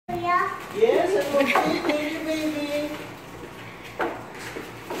You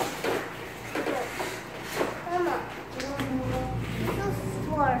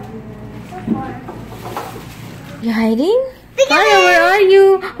hiding? Anna, where are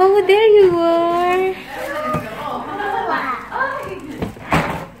you? Oh, there you are.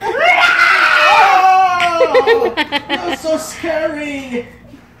 Oh, you're so scary.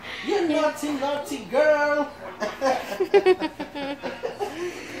 You naughty, naughty girl.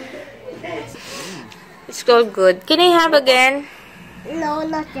 It's all good. Can I have again? No,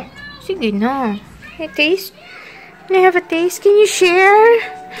 not yet. Sige na. Hey, taste? Can I have a taste? Can you share?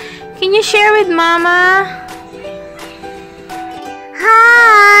 Can you share with Mama?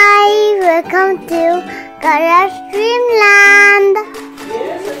 Hi! Welcome to Garage Dreamland!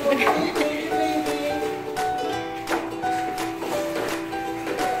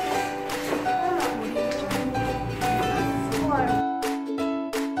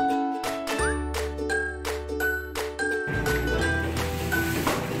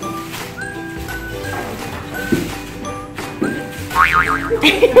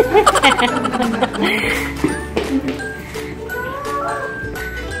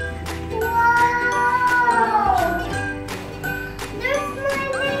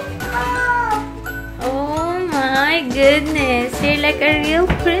 Oh my goodness, you're like a real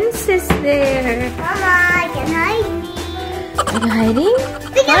princess there. Mama, you can hide me. Are you hiding?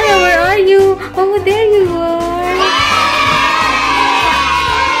 Anna, where are you? Oh, there you are.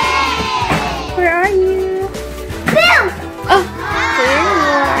 Where are you? Boom! Oh, there you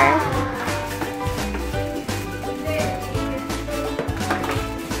are.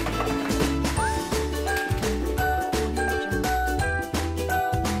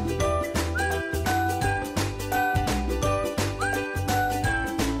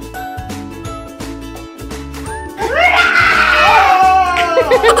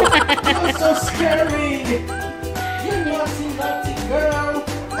 You're so scary. You naughty, naughty girl.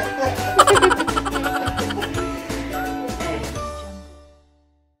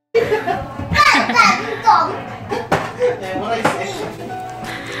 Yeah, what I say?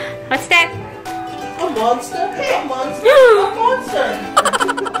 What's that? A monster? A monster? A monster?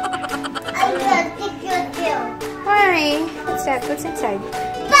 I'm gonna take your tail. Why? What's that? What's inside?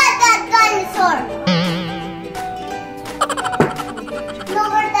 But that dinosaur! No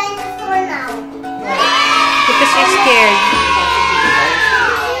more dinosaur now. Because you're scared. I'm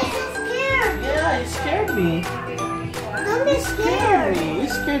so scared. Yeah, you scared me. Don't be scared. You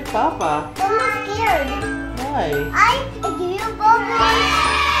scared Papa. Don't be scared. Why? I give you bubbles.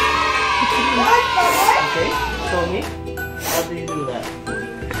 What bubbles? Okay, show me. How do you do that?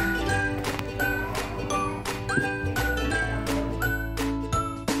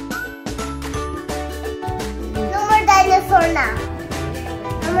 No more dinosaur now.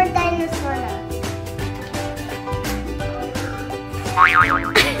 No more dinosaur now.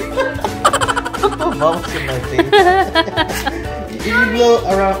 Bubbles in my face. you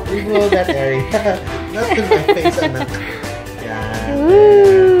blow that area. Not in my face, Anak. Yeah. Ooh.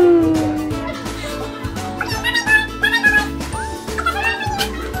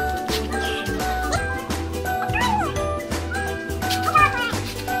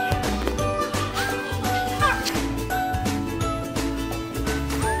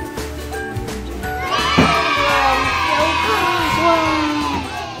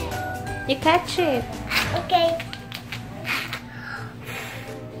 You catch it. Okay.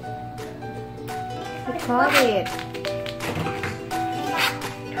 You caught it.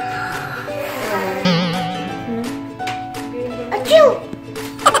 Achoo!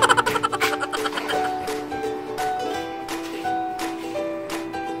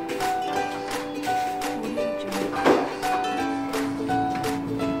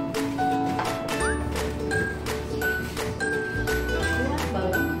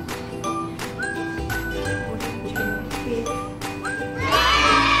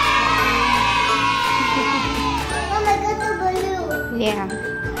 Mama, got the balloon. Yeah.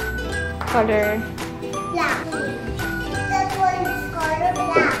 Color. Black. That one is color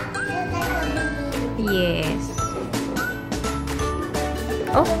black. Just like the balloon. Yes.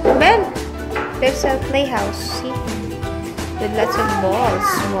 Oh, Ben. There's a playhouse. See? With lots of balls.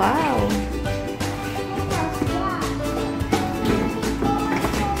 Wow.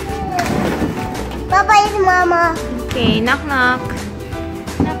 Bye-bye, Mama. Okay, knock knock.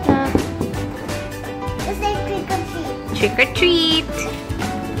 Knock knock. It's like trick or treat. Trick or treat.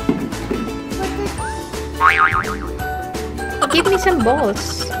 Give me some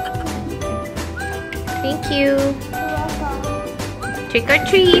balls. Thank you. Trick or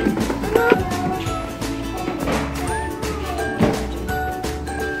treat.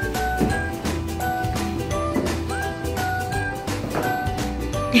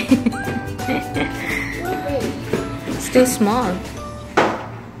 It's too small.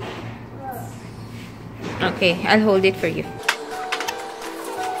 Okay, I'll hold it for you.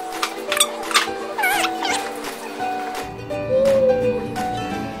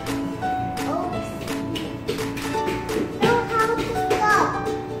 No.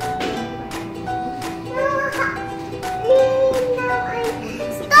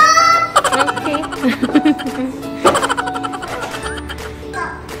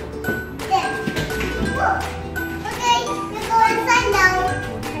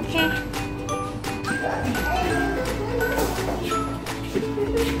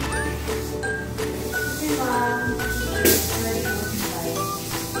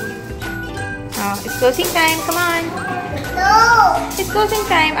 Oh, it's closing time. Come on. No. It's closing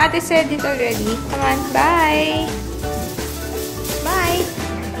time. Ate said it already. Come on. Bye. Bye.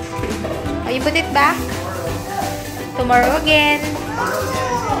 Oh, you put it back? Tomorrow again.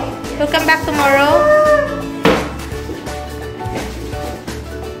 You'll come back tomorrow?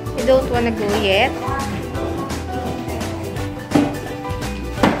 You don't want to go yet?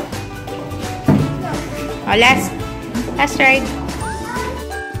 Oh, last ride.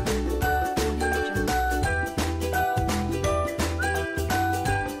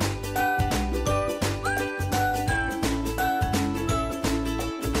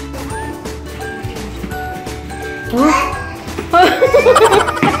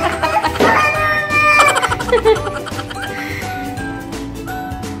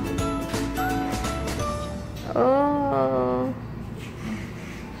 Oh.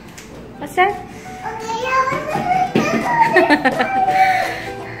 What's that?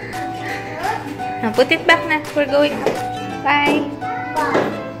 Now put it back na. We're going up. Bye.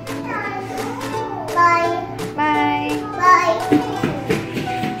 Bye. Bye. Bye.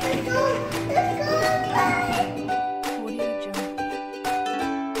 Let's go. Let's go. Bye.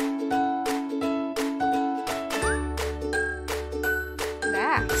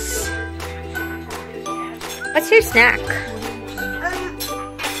 Relax. What's your snack?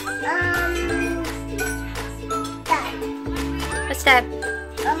 That. What's that?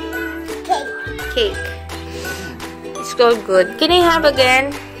 Cake. Cake. It's so good. Can I have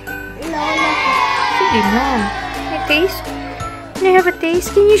again? No. Sige na. Can I taste? Can I have a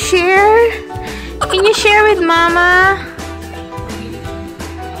taste? Can you share? Can you share with Mama?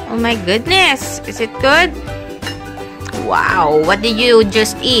 Oh my goodness. Is it good? Wow. What did you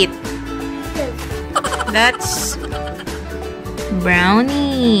just eat? That's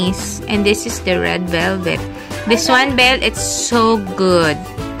brownies. And this is the red velvet. This one, Belle, it's so good.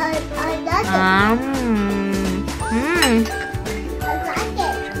 I like it. Mm. I like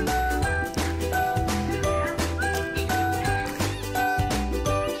it.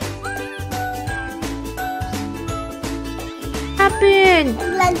 Happened?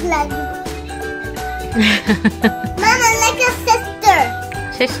 Glug. Mama, like a sister.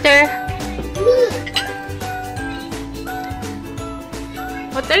 Sister, Me.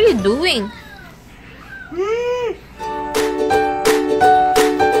 what are you doing?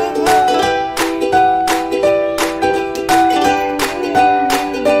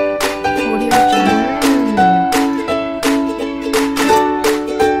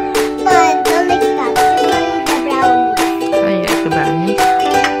 But don't like that. I want the brownie. I like the brownies.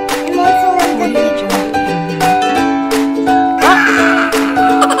 And also like the big one.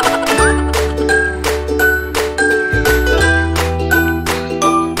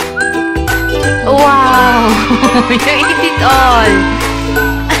 Wow! You eat it all!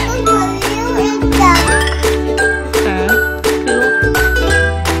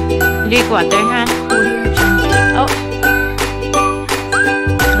 Drink water, huh? Oh.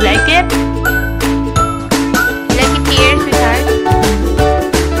 Like it?